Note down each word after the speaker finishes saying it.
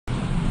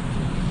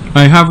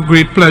I have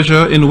great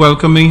pleasure in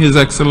welcoming His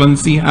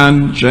Excellency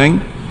Han Zheng,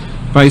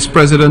 Vice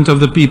President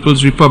of the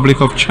People's Republic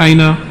of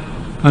China,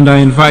 and I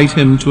invite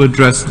him to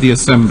address the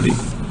Assembly.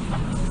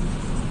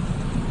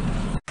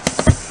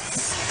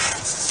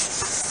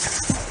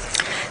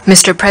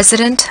 Mr.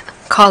 President,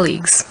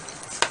 colleagues,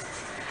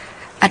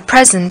 at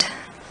present,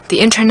 the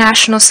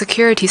international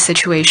security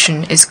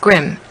situation is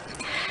grim.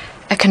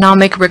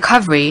 Economic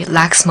recovery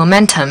lacks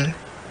momentum,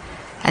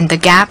 and the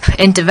gap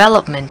in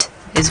development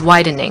is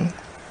widening.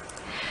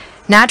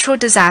 Natural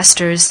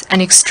disasters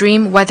and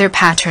extreme weather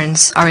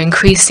patterns are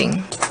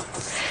increasing.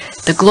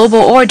 The global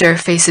order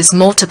faces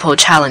multiple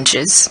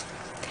challenges.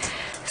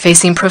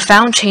 Facing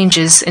profound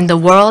changes in the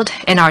world,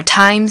 in our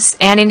times,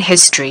 and in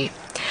history,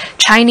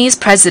 Chinese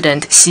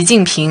President Xi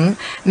Jinping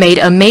made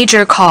a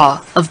major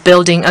call of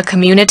building a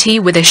community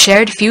with a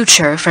shared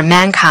future for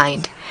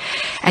mankind,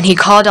 and he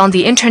called on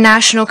the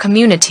international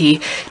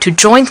community to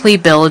jointly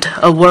build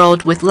a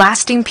world with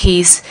lasting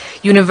peace,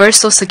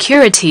 universal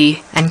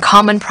security, and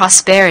common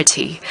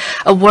prosperity,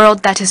 a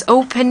world that is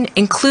open,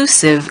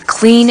 inclusive,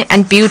 clean,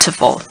 and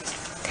beautiful.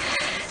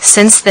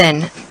 Since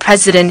then,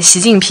 President Xi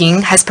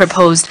Jinping has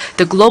proposed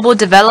the Global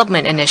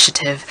Development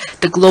Initiative,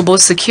 the Global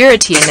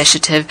Security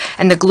Initiative,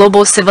 and the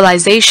Global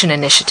Civilization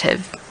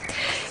Initiative.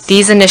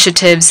 These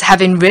initiatives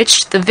have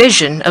enriched the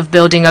vision of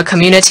building a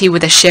community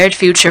with a shared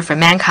future for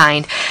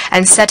mankind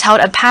and set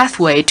out a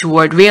pathway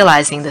toward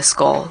realizing this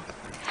goal.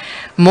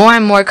 More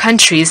and more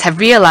countries have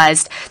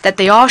realized that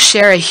they all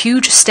share a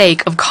huge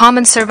stake of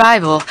common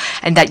survival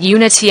and that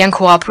unity and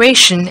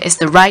cooperation is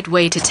the right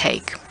way to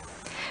take.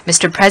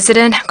 Mr.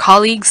 President,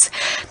 colleagues,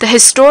 the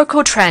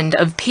historical trend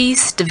of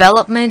peace,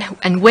 development,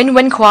 and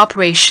win-win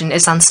cooperation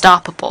is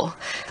unstoppable.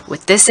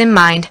 With this in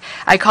mind,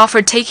 I call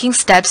for taking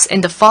steps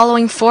in the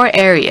following 4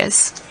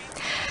 areas.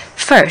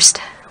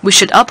 First, we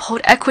should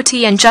uphold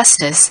equity and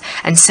justice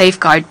and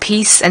safeguard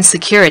peace and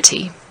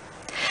security.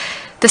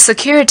 The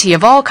security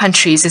of all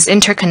countries is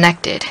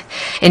interconnected.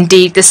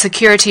 Indeed, the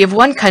security of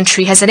one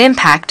country has an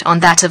impact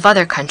on that of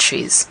other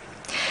countries.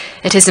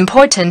 It is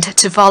important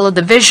to follow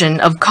the vision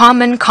of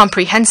common,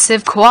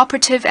 comprehensive,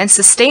 cooperative, and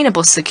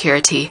sustainable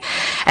security,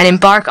 and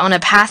embark on a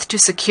path to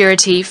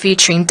security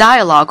featuring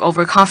dialogue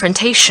over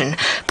confrontation,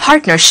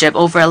 partnership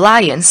over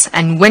alliance,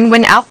 and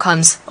win-win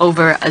outcomes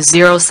over a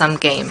zero-sum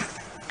game.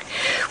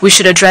 We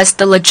should address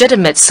the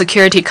legitimate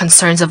security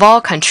concerns of all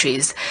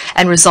countries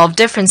and resolve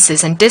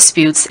differences and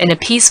disputes in a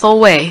peaceful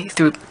way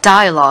through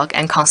dialogue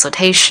and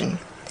consultation.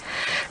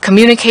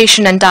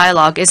 Communication and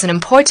dialogue is an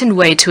important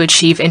way to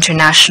achieve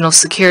international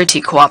security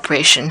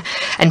cooperation,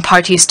 and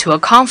parties to a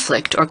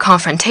conflict or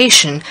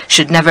confrontation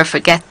should never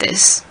forget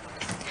this.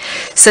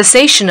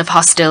 Cessation of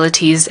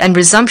hostilities and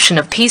resumption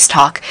of peace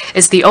talk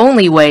is the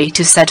only way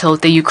to settle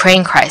the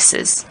Ukraine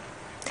crisis.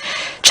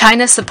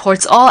 China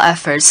supports all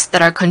efforts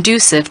that are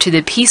conducive to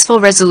the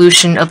peaceful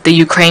resolution of the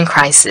Ukraine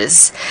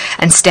crisis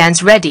and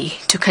stands ready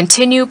to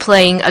continue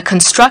playing a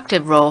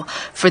constructive role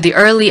for the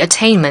early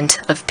attainment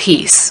of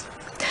peace.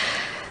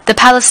 The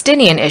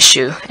Palestinian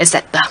issue is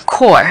at the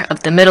core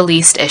of the Middle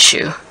East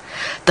issue.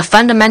 The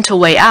fundamental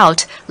way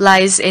out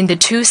lies in the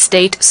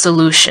two-state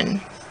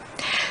solution.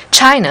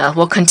 China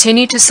will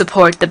continue to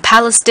support the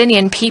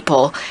Palestinian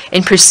people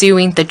in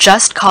pursuing the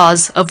just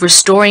cause of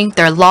restoring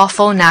their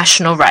lawful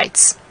national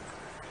rights.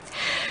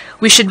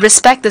 We should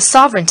respect the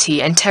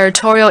sovereignty and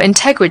territorial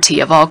integrity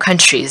of all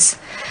countries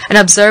and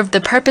observe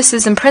the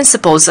purposes and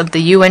principles of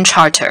the UN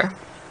Charter.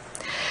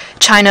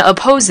 China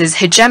opposes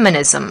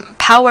hegemonism,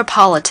 power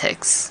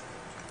politics,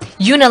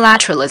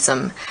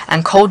 unilateralism,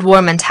 and Cold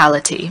War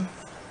mentality.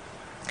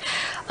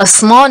 A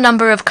small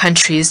number of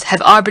countries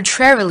have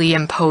arbitrarily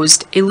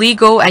imposed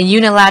illegal and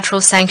unilateral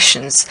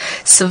sanctions,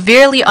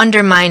 severely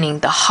undermining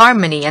the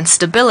harmony and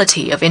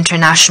stability of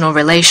international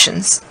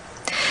relations.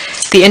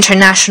 The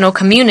international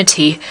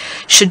community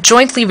should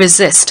jointly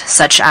resist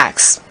such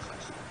acts.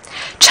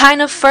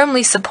 China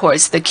firmly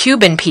supports the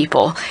Cuban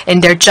people in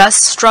their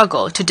just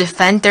struggle to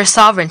defend their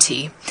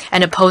sovereignty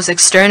and oppose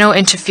external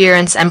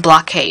interference and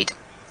blockade.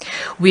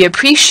 We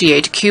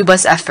appreciate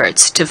Cuba's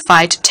efforts to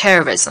fight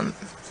terrorism.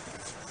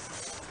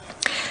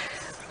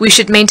 We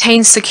should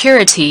maintain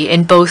security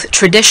in both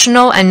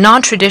traditional and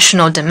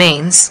non-traditional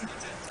domains.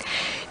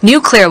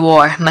 Nuclear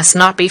war must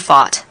not be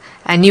fought,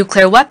 and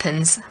nuclear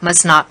weapons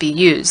must not be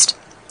used.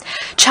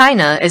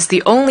 China is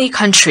the only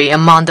country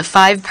among the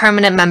 5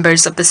 permanent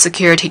members of the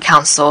Security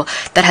Council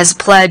that has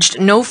pledged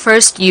no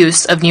first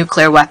use of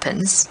nuclear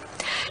weapons.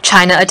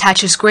 China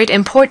attaches great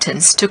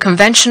importance to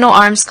conventional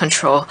arms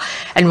control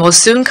and will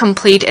soon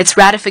complete its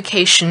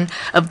ratification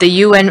of the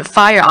UN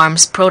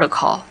Firearms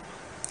Protocol.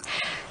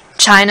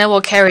 China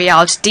will carry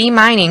out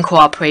demining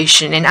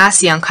cooperation in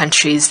ASEAN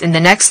countries in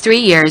the next 3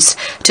 years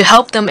to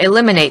help them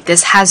eliminate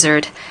this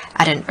hazard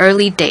at an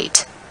early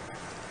date.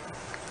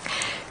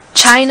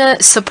 China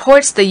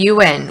supports the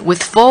UN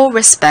with full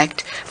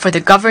respect for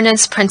the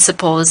governance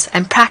principles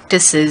and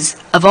practices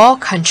of all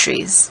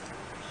countries.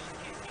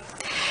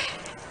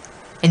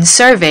 In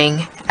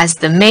serving as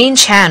the main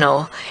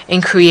channel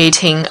in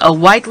creating a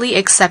widely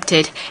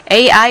accepted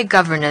AI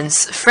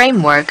governance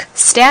framework,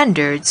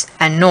 standards,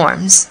 and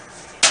norms.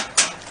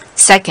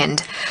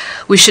 Second,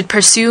 we should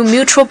pursue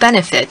mutual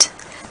benefit,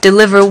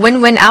 deliver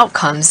win-win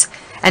outcomes,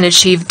 and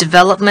achieve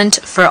development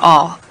for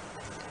all.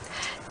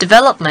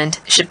 Development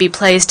should be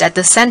placed at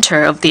the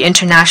center of the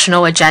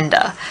international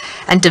agenda,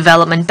 and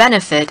development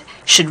benefit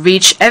should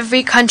reach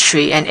every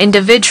country and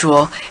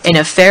individual in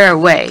a fairer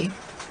way.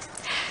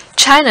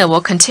 China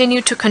will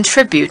continue to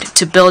contribute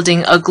to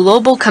building a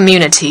global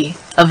community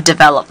of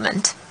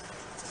development.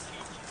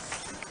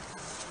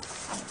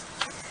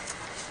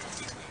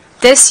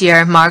 This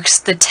year marks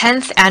the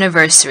 10th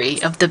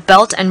anniversary of the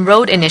Belt and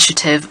Road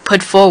Initiative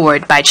put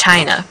forward by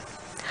China.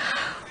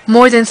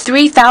 More than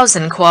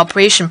 3,000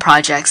 cooperation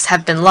projects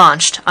have been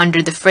launched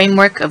under the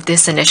framework of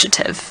this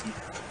initiative.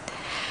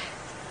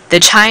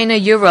 The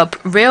China-Europe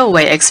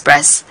Railway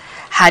Express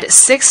had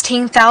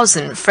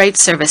 16,000 freight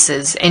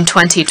services in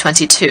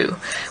 2022,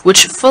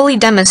 which fully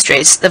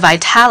demonstrates the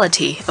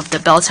vitality of the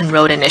Belt and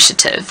Road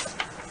Initiative.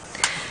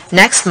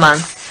 Next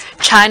month,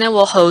 China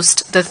will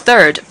host the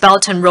third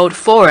Belt and Road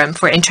Forum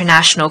for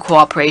International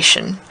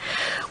Cooperation.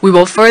 We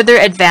will further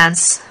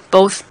advance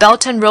both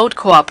Belt and Road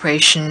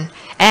cooperation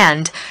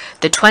and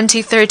the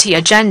 2030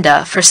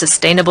 Agenda for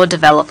Sustainable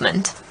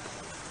Development.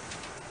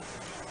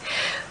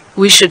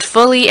 We should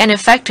fully and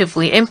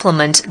effectively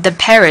implement the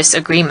Paris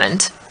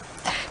Agreement.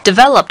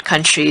 Developed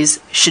countries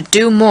should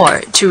do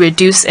more to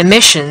reduce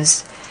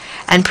emissions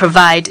and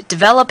provide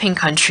developing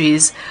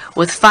countries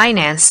with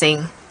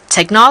financing,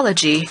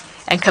 technology,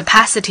 and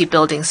capacity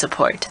building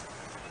support.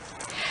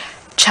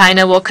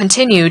 China will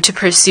continue to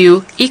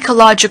pursue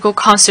ecological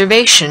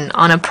conservation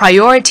on a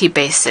priority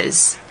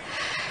basis,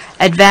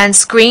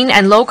 advance green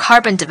and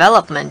low-carbon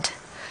development,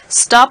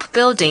 stop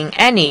building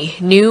any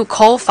new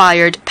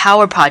coal-fired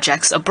power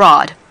projects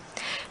abroad,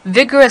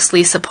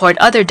 vigorously support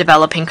other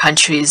developing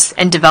countries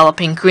in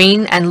developing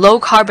green and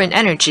low-carbon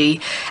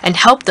energy, and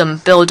help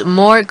them build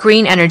more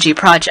green energy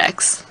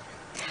projects.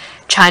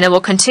 China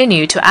will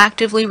continue to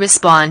actively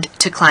respond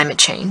to climate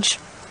change.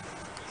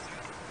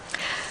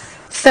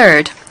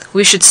 Third,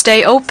 we should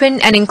stay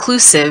open and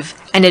inclusive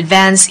and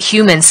advance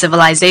human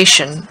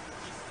civilization.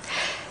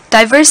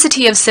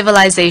 Diversity of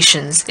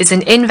civilizations is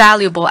an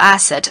invaluable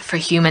asset for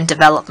human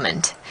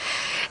development.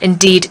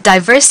 Indeed,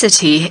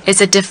 diversity is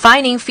a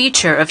defining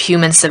feature of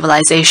human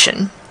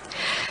civilization.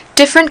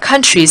 Different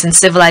countries and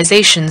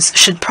civilizations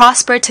should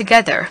prosper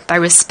together by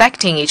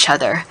respecting each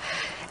other,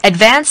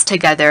 advance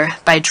together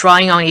by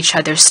drawing on each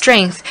other's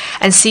strength,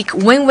 and seek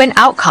win-win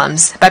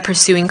outcomes by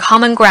pursuing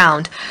common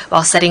ground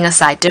while setting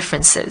aside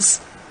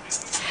differences.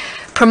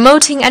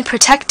 Promoting and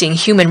protecting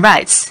human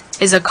rights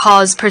is a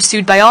cause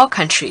pursued by all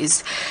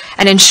countries,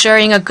 and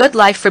ensuring a good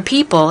life for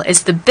people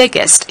is the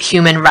biggest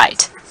human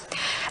right.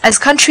 As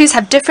countries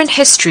have different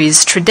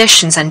histories,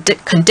 traditions, and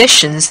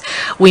conditions,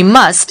 we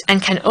must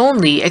and can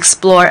only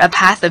explore a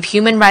path of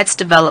human rights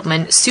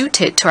development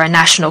suited to our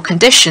national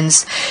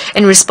conditions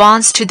in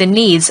response to the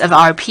needs of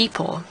our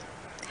people.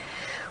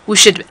 We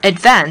should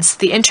advance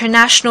the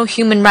international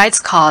human rights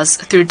cause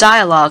through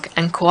dialogue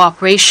and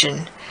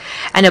cooperation,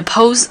 and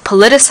oppose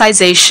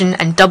politicization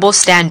and double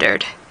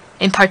standard.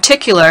 In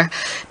particular,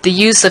 the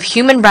use of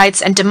human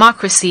rights and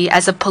democracy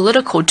as a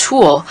political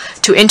tool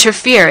to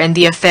interfere in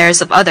the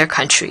affairs of other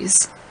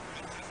countries.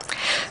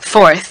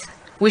 Fourth,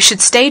 we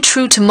should stay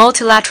true to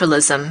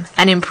multilateralism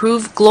and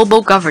improve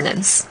global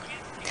governance.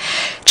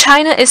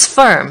 China is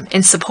firm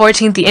in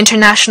supporting the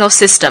international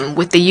system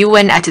with the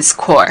UN at its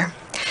core.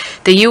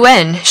 The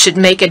UN should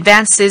make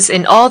advances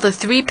in all the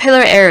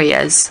three-pillar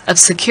areas of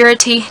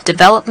security,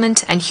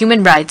 development, and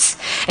human rights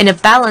in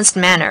a balanced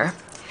manner,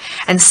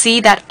 and see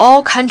that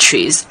all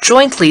countries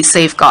jointly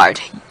safeguard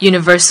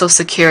universal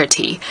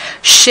security,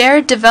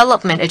 share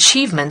development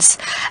achievements,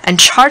 and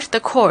chart the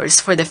course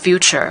for the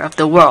future of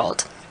the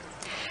world.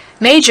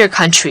 Major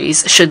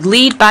countries should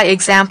lead by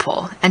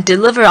example and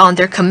deliver on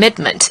their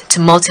commitment to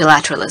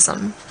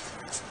multilateralism.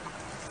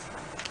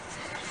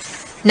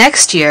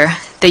 Next year,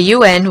 the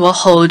UN will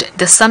hold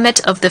the Summit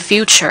of the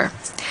Future.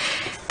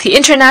 The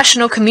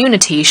international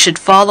community should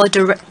follow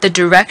the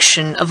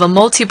direction of a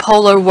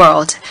multipolar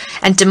world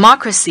and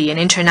democracy in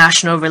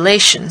international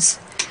relations.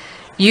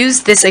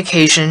 Use this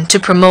occasion to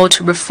promote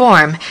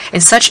reform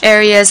in such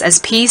areas as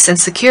peace and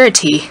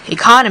security,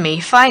 economy,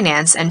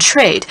 finance, and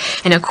trade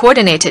in a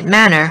coordinated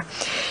manner.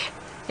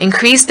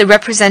 Increase the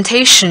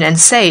representation and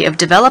say of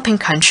developing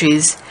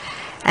countries,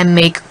 and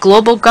make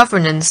global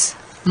governance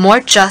more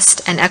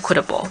just and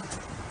equitable.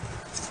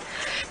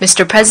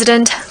 Mr.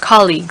 President,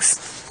 colleagues,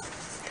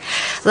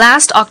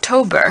 last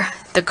October,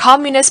 the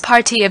Communist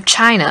Party of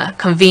China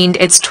convened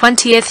its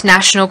 20th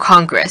National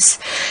Congress,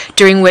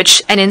 during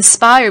which an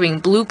inspiring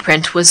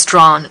blueprint was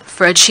drawn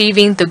for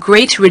achieving the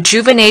great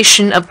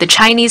rejuvenation of the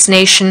Chinese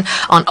nation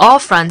on all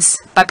fronts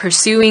by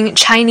pursuing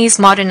Chinese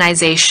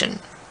modernization.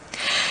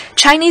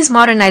 Chinese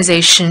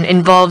modernization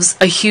involves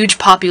a huge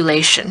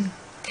population.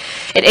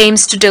 It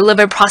aims to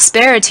deliver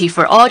prosperity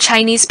for all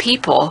Chinese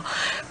people,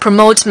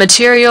 promote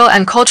material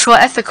and cultural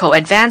ethical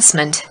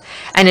advancement,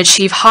 and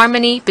achieve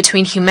harmony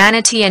between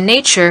humanity and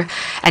nature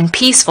and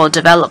peaceful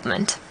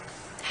development.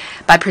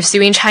 By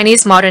pursuing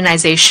Chinese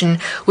modernization,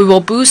 we will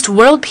boost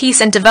world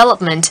peace and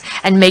development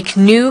and make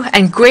new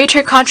and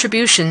greater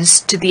contributions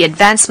to the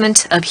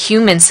advancement of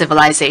human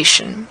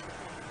civilization.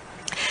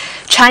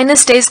 China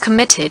stays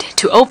committed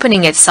to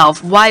opening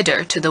itself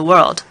wider to the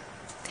world.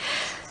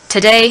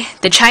 Today,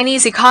 the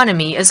Chinese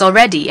economy is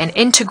already an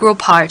integral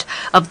part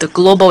of the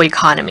global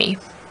economy.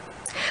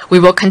 We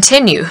will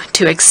continue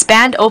to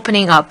expand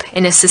opening up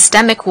in a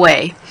systemic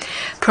way,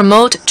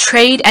 promote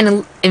trade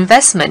and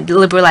investment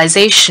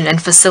liberalization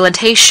and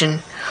facilitation,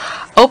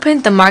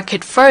 open the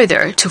market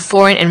further to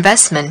foreign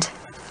investment,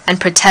 and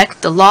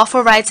protect the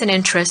lawful rights and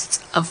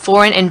interests of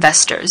foreign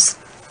investors.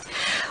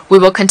 We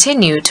will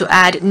continue to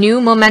add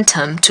new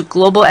momentum to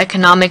global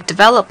economic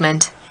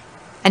development,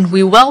 and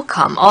we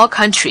welcome all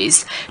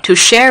countries to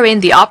share in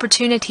the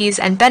opportunities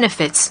and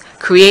benefits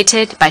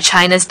created by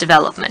China's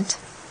development.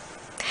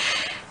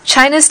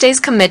 China stays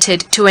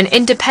committed to an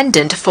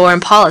independent foreign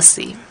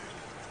policy.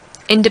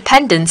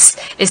 Independence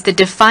is the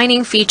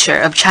defining feature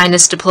of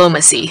China's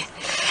diplomacy,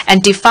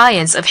 and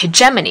defiance of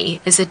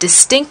hegemony is a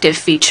distinctive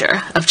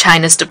feature of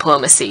China's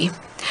diplomacy.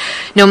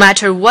 No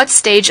matter what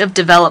stage of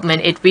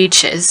development it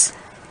reaches,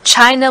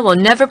 China will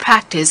never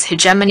practice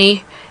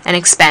hegemony and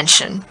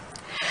expansion.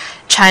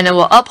 China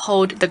will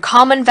uphold the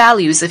common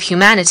values of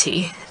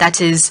humanity, that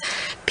is,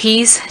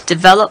 peace,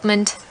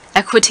 development,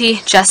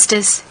 equity,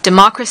 justice,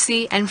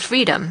 democracy, and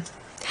freedom,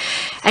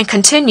 and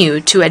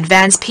continue to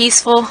advance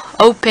peaceful,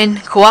 open,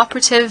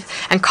 cooperative,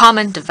 and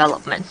common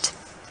development.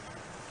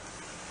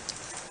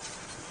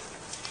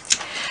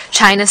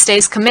 China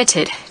stays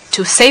committed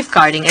to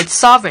safeguarding its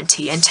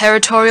sovereignty and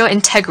territorial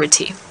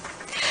integrity.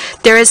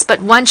 There is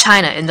but one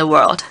China in the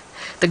world.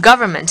 The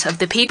government of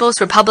the People's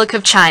Republic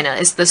of China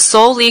is the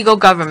sole legal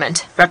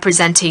government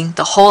representing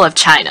the whole of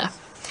China.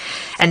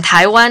 And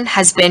Taiwan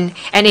has been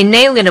an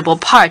inalienable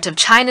part of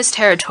China's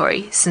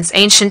territory since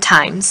ancient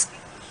times.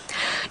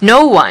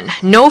 No one,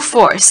 no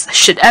force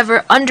should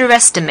ever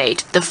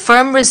underestimate the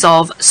firm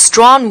resolve,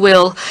 strong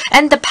will,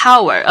 and the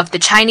power of the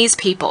Chinese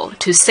people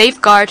to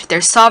safeguard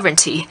their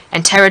sovereignty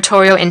and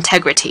territorial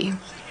integrity.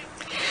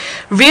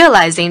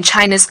 Realizing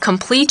China's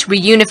complete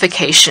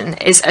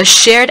reunification is a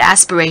shared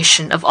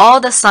aspiration of all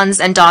the sons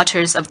and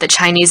daughters of the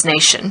Chinese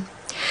nation.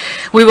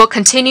 We will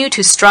continue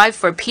to strive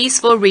for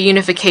peaceful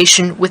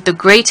reunification with the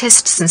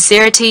greatest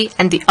sincerity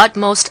and the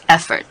utmost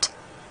effort.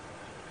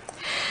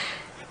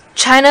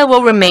 China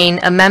will remain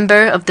a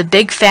member of the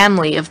big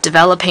family of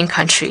developing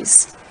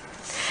countries.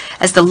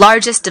 As the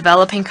largest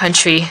developing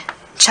country,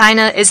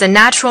 China is a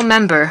natural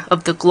member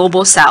of the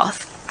Global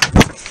South.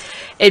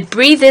 It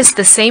breathes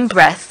the same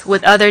breath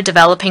with other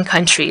developing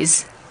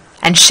countries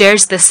and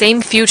shares the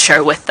same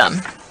future with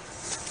them.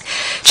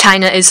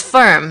 China is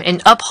firm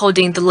in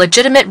upholding the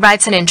legitimate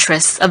rights and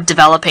interests of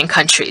developing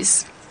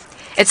countries.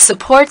 It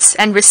supports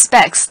and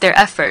respects their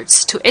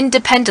efforts to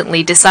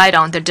independently decide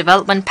on their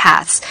development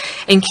paths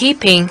in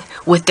keeping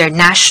with their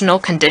national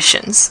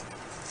conditions.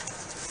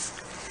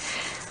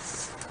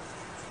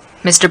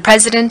 Mr.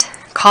 President,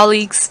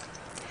 colleagues,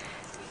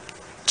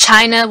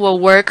 China will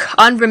work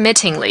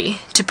unremittingly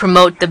to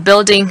promote the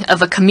building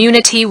of a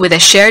community with a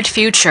shared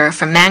future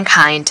for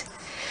mankind,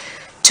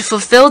 to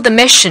fulfill the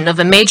mission of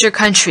a major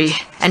country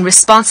and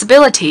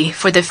responsibility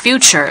for the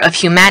future of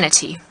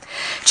humanity.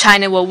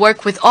 China will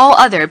work with all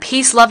other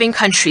peace-loving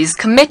countries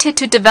committed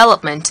to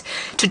development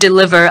to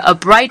deliver a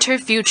brighter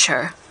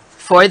future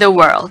for the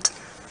world.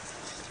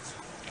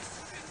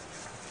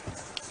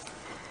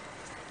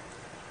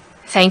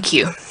 Thank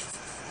you.